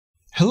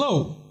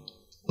Hello!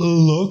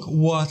 Look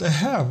what I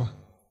have!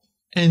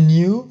 A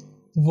new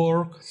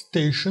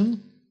workstation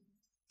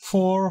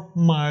for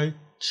my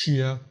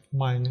Chia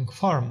mining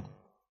farm.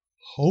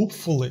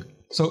 Hopefully.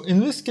 So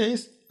in this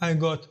case I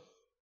got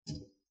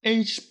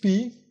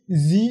HP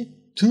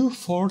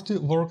Z240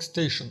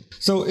 workstation.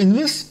 So in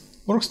this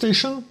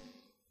workstation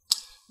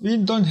we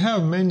don't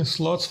have many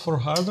slots for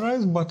hard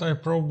drives, but I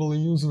probably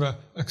use the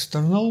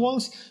external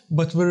ones.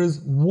 But there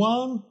is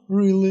one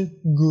really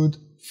good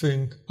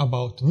thing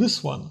about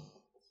this one.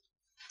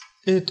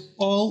 It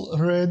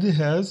already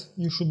has,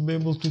 you should be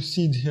able to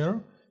see it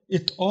here,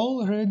 it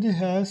already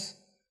has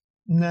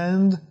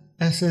NAND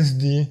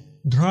SSD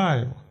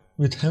drive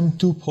with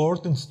M2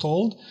 port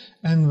installed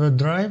and the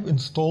drive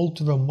installed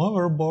to the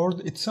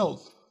motherboard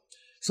itself.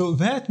 So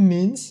that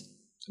means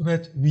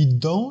that we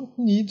don't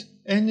need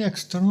any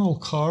external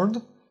card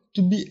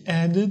to be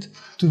added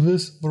to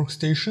this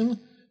workstation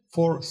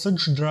for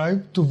such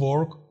drive to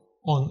work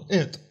on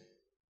it.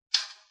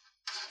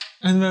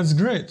 And that's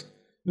great.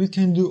 We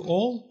can do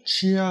all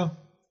Chia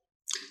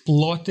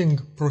plotting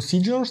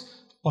procedures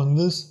on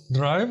this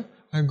drive.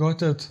 I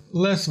got it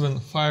less than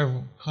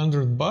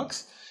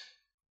 $500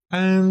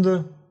 and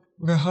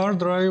the hard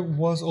drive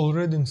was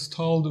already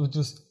installed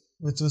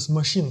with this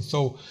machine.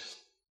 So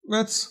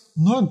that's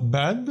not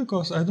bad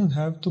because I don't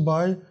have to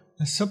buy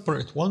a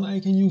separate one. I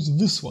can use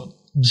this one.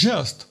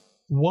 Just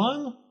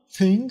one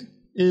thing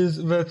is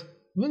that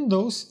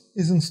Windows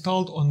is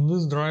installed on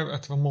this drive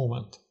at the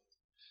moment.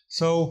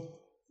 So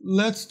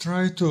let's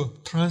try to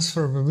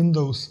transfer the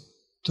Windows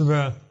to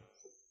the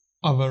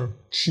other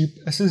cheap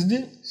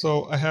SSD.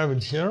 So I have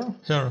it here.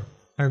 Here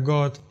I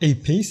got a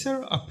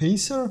Pacer,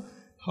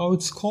 how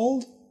it's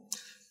called?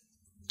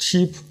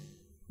 Cheap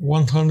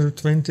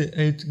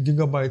 128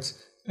 GB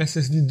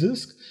SSD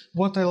disk.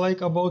 What I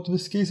like about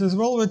this case as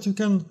well, that you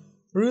can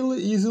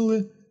really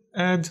easily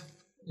add,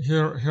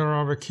 here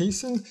are the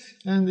casing,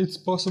 and it's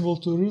possible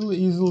to really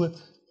easily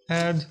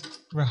add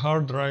the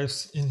hard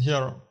drives in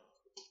here.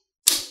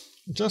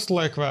 Just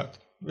like that.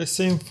 The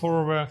same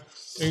for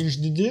the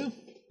HDD.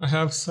 I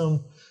have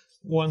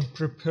one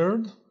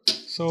prepared,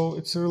 so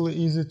it's really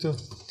easy to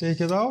take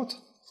it out,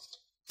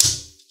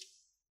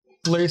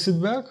 place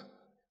it back,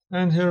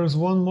 and here's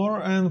one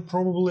more, and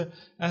probably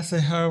as I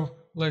have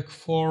like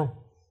 4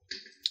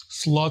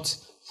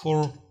 slots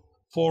for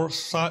 4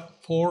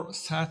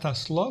 SATA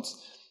slots,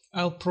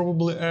 I'll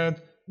probably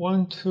add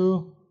 1,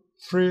 2,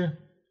 3,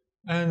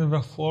 and the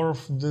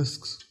 4th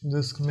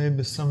disk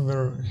maybe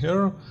somewhere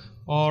here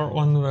or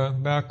on the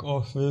back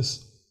of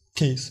this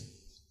case.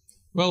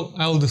 Well,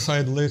 I'll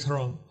decide later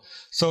on.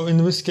 So in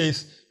this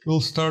case,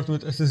 we'll start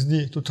with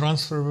SSD to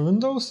transfer the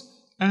Windows,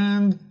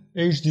 and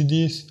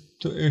HDDs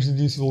to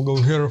HDDs will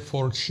go here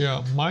for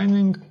Chia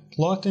mining,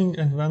 plotting,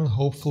 and then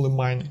hopefully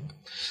mining.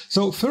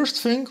 So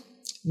first thing,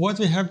 what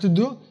we have to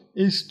do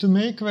is to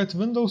make that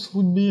Windows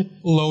would be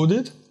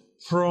loaded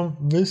from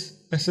this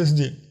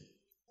SSD.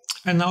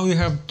 And now you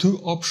have 2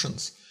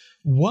 options.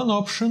 One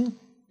option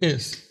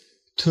is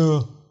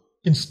to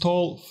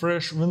install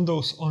fresh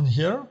Windows on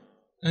here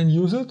and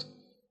use it,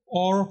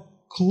 or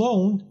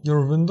clone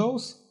your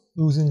Windows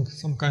using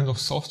some kind of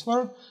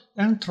software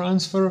and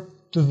transfer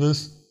to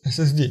this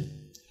SSD.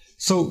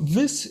 So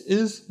this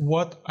is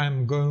what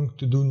I'm going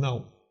to do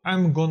now.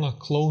 I'm gonna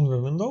clone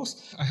the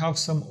Windows. I have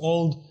some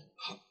old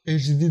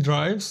HDD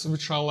drives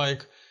which are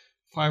like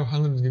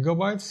 500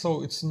 GB,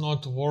 so it's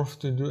not worth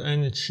to do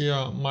any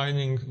Chia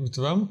mining with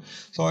them.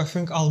 So I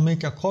think I'll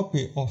make a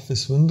copy of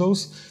this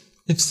Windows.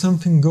 If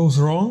something goes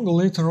wrong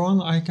later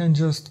on, I can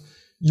just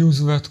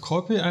use that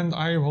copy and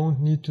I won't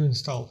need to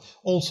install.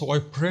 Also, I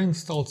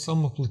pre-installed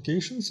some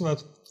applications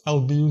that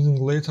I'll be using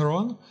later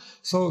on,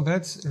 so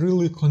that's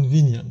really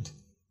convenient.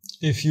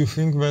 If you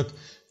think that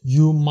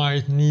you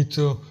might need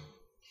to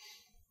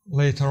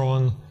later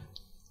on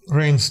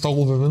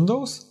reinstall the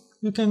Windows,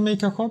 you can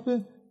make a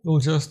copy. You'll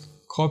just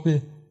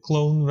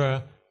clone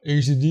the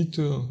HDD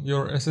to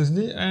your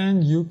SSD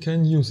and you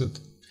can use it.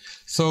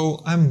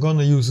 So I'm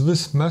gonna use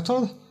this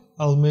method.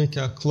 I'll make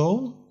a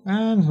clone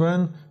and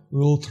then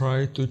we'll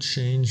try to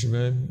change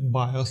the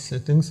BIOS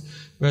settings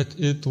that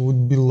it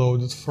would be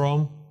loaded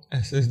from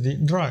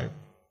SSD drive.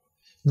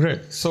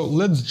 Great, so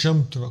let's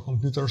jump to the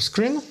computer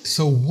screen.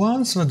 So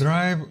once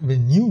the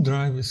new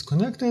drive is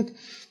connected,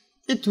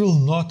 it will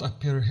not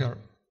appear here.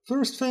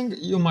 First thing,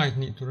 you might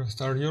need to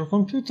restart your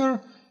computer,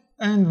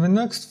 and the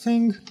next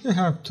thing, you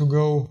have to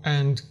go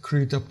and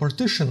create a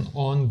partition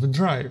on the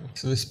drive.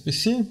 So this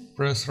PC,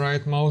 press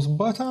right mouse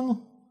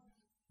button,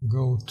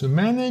 go to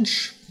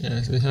manage.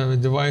 Yes, we have a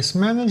device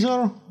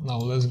manager. Now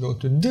let's go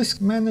to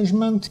disk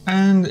management,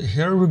 and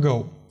here we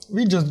go.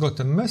 We just got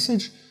a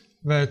message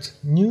that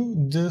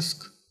new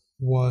disk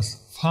was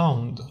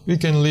found. We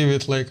can leave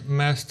it like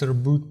master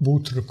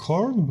boot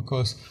record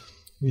because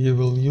we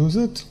will use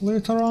it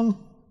later on.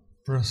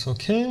 Press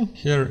OK.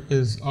 Here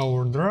is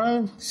our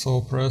drive.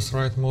 So press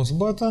right mouse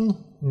button,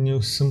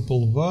 new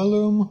simple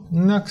volume.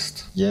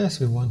 Next. Yes,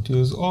 we want to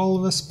use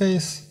all the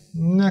space.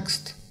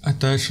 Next.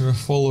 Attach the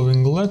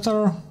following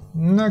letter.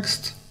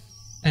 Next.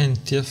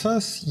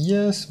 NTFS,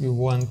 yes, we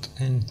want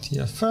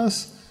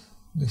NTFS,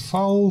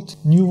 default,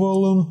 new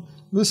volume.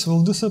 This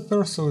will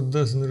disappear, so it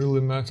doesn't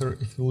really matter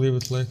if you leave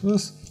it like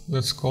this.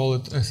 Let's call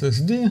it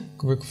SSD,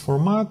 quick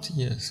format,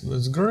 yes,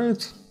 that's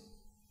great.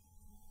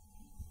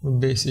 The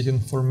basic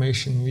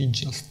information we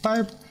just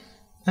typed,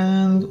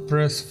 and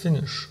press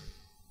finish.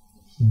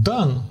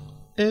 Done!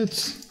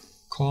 It's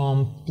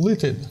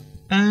completed.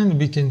 And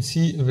we can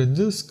see the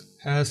disk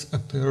has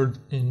appeared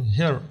in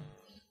here.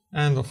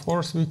 And of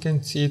course we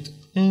can see it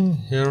in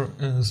here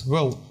as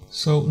well.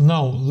 So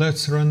now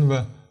let's run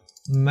the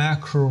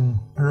Macrium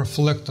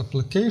Reflect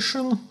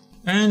application,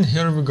 and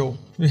here we go.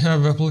 We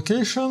have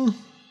application.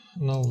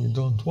 No, we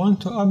don't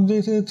want to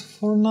update it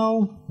for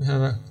now. We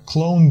have a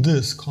clone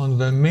disk on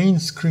the main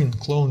screen,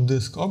 clone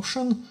disk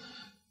option,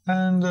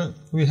 and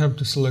we have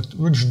to select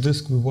which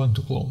disk we want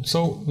to clone.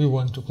 So we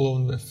want to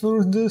clone the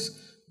first disk,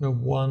 the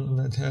one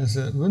that has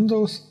a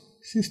Windows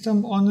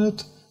system on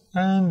it,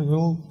 and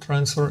we'll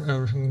transfer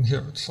everything in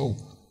here. So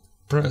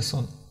press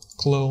on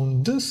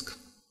clone disk.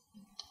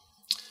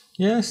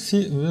 Yes,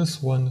 see,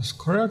 this one is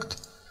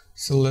correct.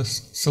 So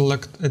let's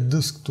select a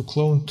disk to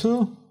clone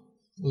to.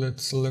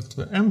 Let's select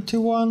the empty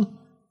one.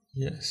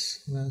 Yes,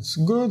 that's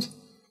good.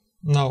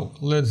 Now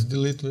let's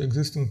delete the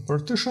existing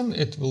partition.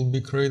 It will be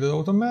created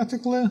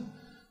automatically.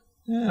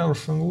 Yeah,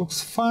 everything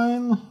looks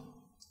fine.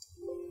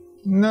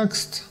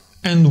 Next.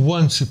 And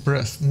once you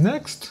press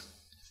next,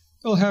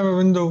 you'll have a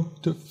window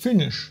to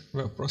finish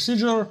the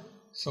procedure.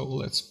 So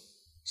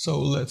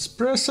let's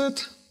press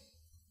it.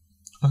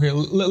 Okay,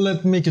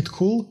 let's make it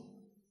cool.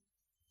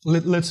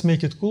 Let's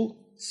make it cool.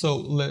 So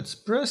let's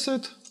press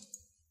it.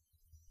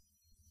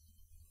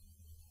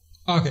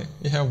 Okay,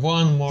 we have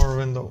one more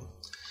window.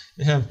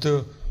 We have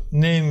to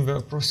name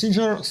the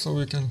procedure, so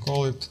we can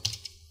call it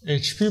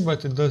HP,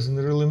 but it doesn't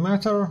really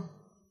matter.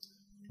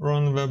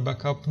 Run the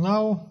backup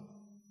now.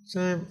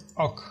 Save.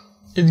 OK.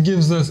 It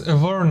gives us a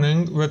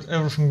warning that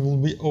everything will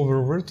be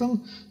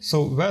overwritten,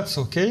 so that's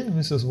okay,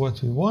 this is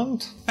what we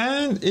want.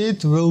 And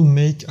it will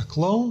make a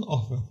clone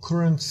of the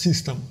current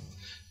system.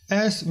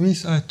 As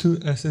these are two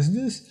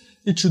SSDs,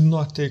 it should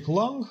not take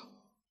long,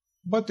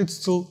 but it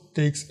still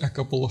takes a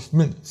couple of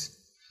minutes.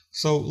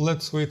 So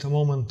let's wait a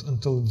moment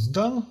until it's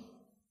done,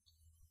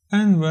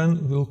 and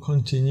then we'll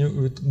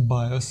continue with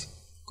BIOS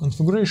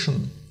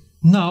configuration.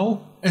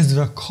 Now, as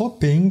the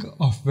copying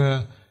of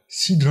the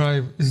C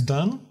drive is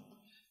done,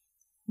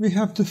 we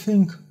have to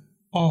think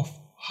of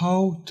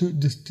how to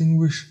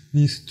distinguish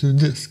these two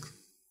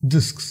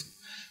disks.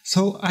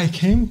 So I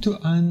came to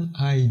an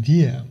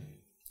idea.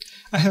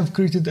 I have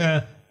created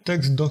a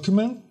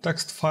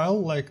text file,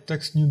 like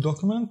text new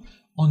document,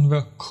 on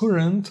the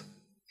current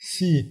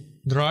C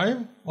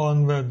drive,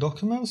 on the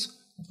documents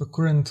of the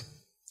current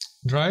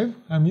drive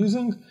I'm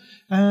using,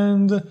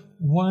 and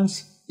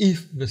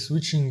if the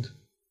switching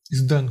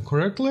is done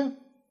correctly,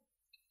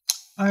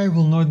 I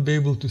will not be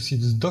able to see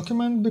this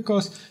document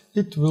because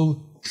it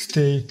will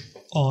stay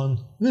on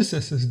this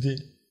SSD,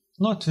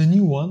 not the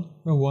new one,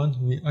 the one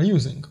we are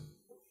using.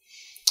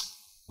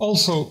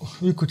 Also,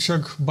 we could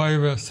check by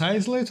the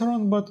size later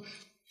on, but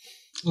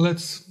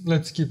let's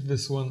keep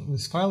this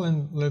file,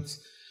 and let's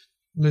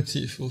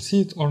see if we'll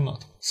see it or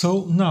not.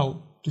 So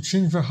now, to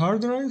change the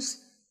hard drives,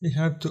 we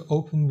have to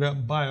open the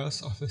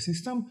BIOS of the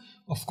system.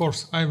 Of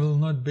course, I will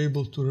not be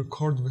able to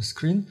record the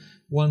screen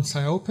once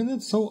I open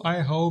it, so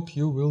I hope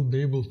you will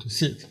be able to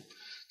see it.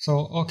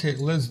 So, okay,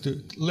 let's do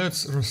it.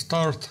 Let's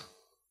restart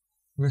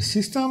the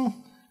system,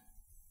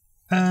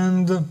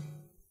 and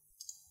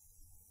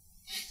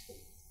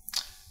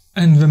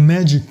the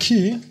magic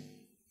key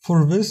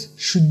for this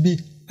should be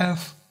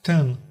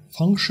F10,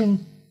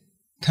 function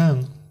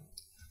 10.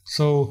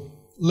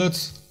 So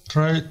let's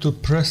try to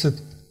press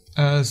it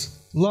as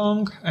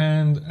long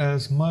and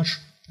as much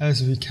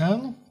as we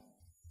can.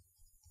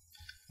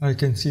 I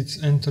can see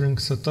it's entering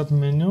setup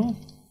menu.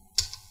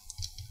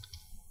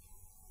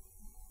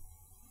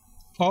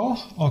 Oh,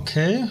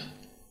 okay.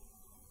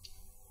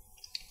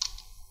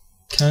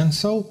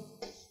 Cancel.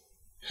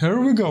 Here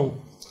we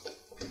go.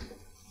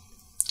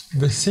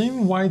 The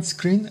same white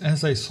screen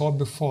as I saw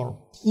before.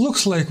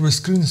 Looks like the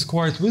screen is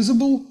quite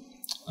visible.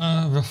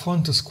 The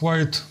font is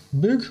quite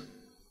big.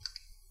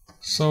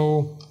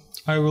 So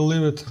I will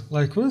leave it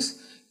like this.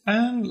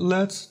 And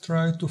let's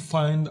try to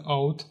find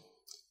out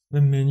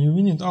the menu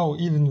we need. Oh,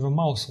 even the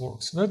mouse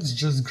works. That's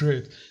just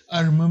great.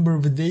 I remember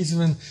the days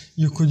when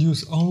you could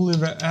use only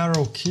the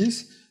arrow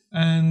keys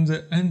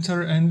and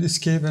enter and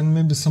escape and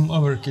maybe some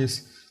other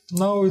keys.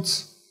 Now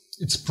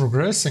it's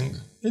progressing.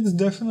 It's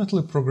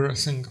definitely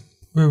progressing.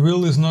 The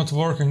wheel is not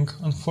working,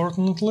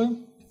 unfortunately.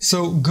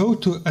 So go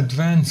to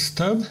Advanced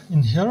tab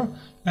in here,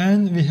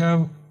 and we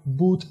have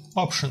boot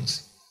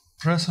options.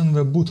 Press on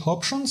the boot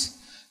options,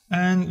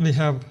 and we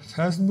have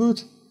fast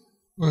boot,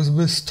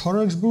 USB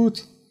storage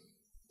boot,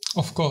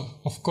 of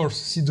course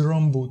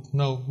CD-ROM boot.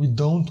 No, we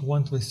don't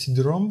want the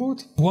CD-ROM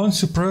boot.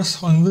 Once you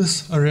press on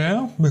this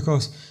area,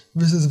 because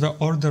this is the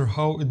order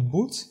how it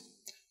boots,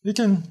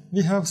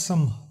 we have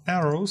some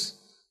arrows,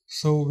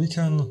 so we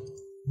can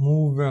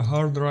move the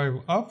hard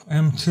drive up.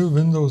 M2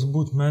 Windows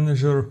Boot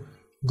Manager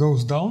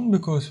goes down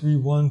because we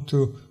want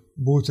to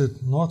boot it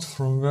not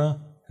from the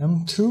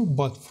M2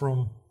 but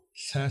from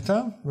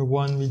SATA, the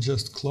one we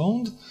just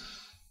cloned.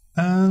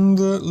 And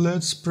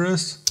let's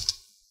press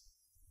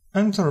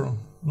enter.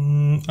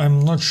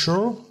 I'm not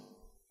sure.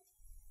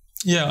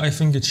 Yeah, I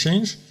think it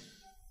changed.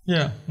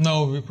 Yeah,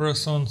 now we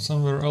press on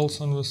somewhere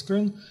else on the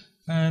screen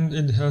and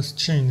it has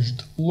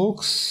changed.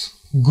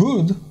 Looks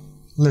good.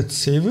 Let's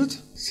save it.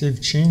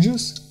 Save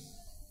changes.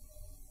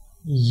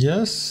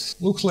 Yes,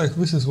 looks like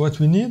this is what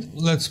we need.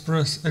 Let's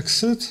press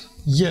exit.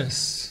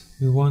 Yes,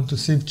 we want to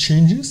save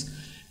changes.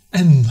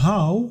 And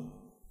now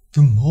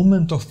the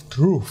moment of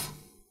truth.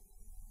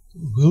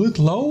 Will it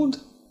load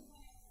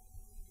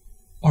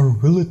or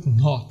will it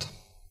not?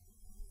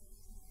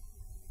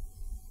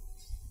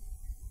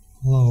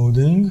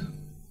 Loading.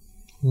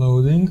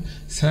 Loading.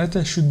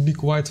 SATA should be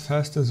quite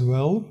fast as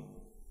well.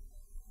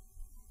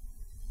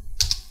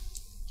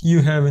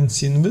 You haven't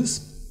seen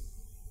this.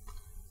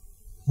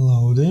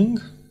 Loading.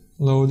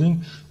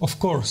 Loading. Of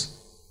course,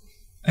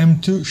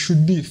 M2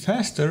 should be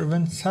faster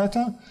than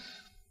SATA,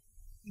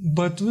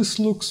 but this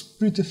looks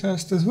pretty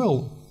fast as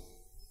well.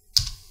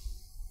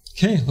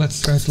 Okay,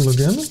 let's try to log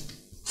in.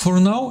 For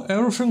now,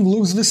 everything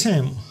looks the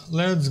same.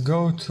 Let's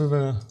go to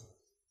the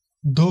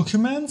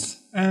documents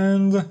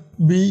and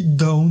we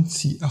don't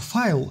see a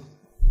file.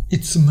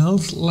 It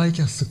smells like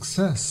a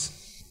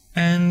success.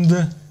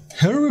 And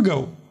here we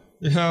go.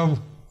 We have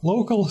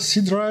local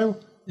C drive,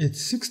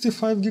 it's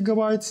 65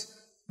 gigabytes,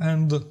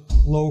 and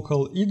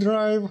local E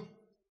drive,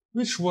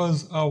 which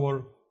was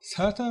our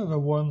SATA, the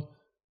one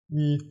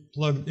we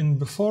plugged in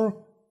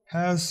before,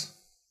 has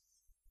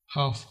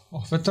half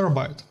of a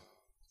terabyte.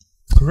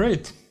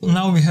 Great!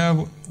 Now we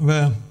have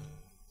the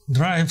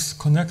drives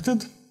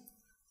connected,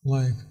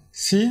 like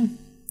C,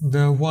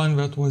 the one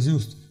that was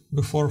used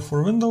before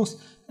for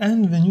Windows,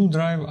 and the new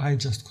drive I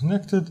just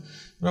connected,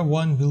 the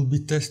one will be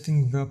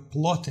testing the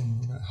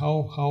plotting,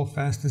 how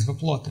fast is the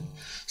plotting.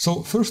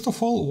 So first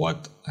of all,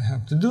 what we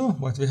have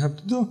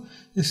to do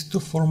is to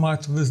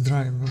format this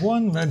drive, the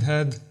one that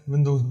had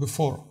Windows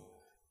before.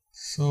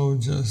 So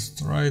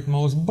just right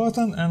mouse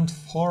button and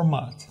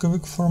format.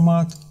 Quick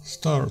format,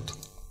 start.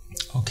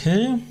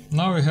 Okay,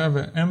 now we have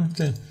an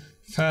empty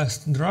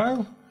fast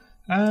drive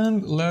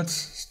and let's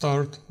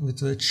start with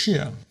the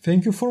Chia.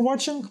 Thank you for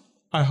watching.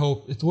 I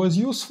hope it was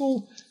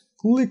useful.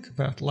 Click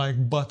that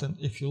like button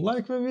if you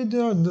like the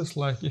video,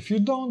 dislike if you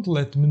don't,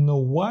 let me know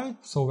why,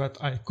 so that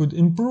I could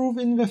improve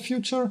in the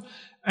future,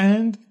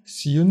 and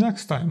see you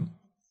next time.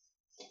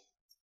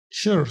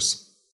 Cheers!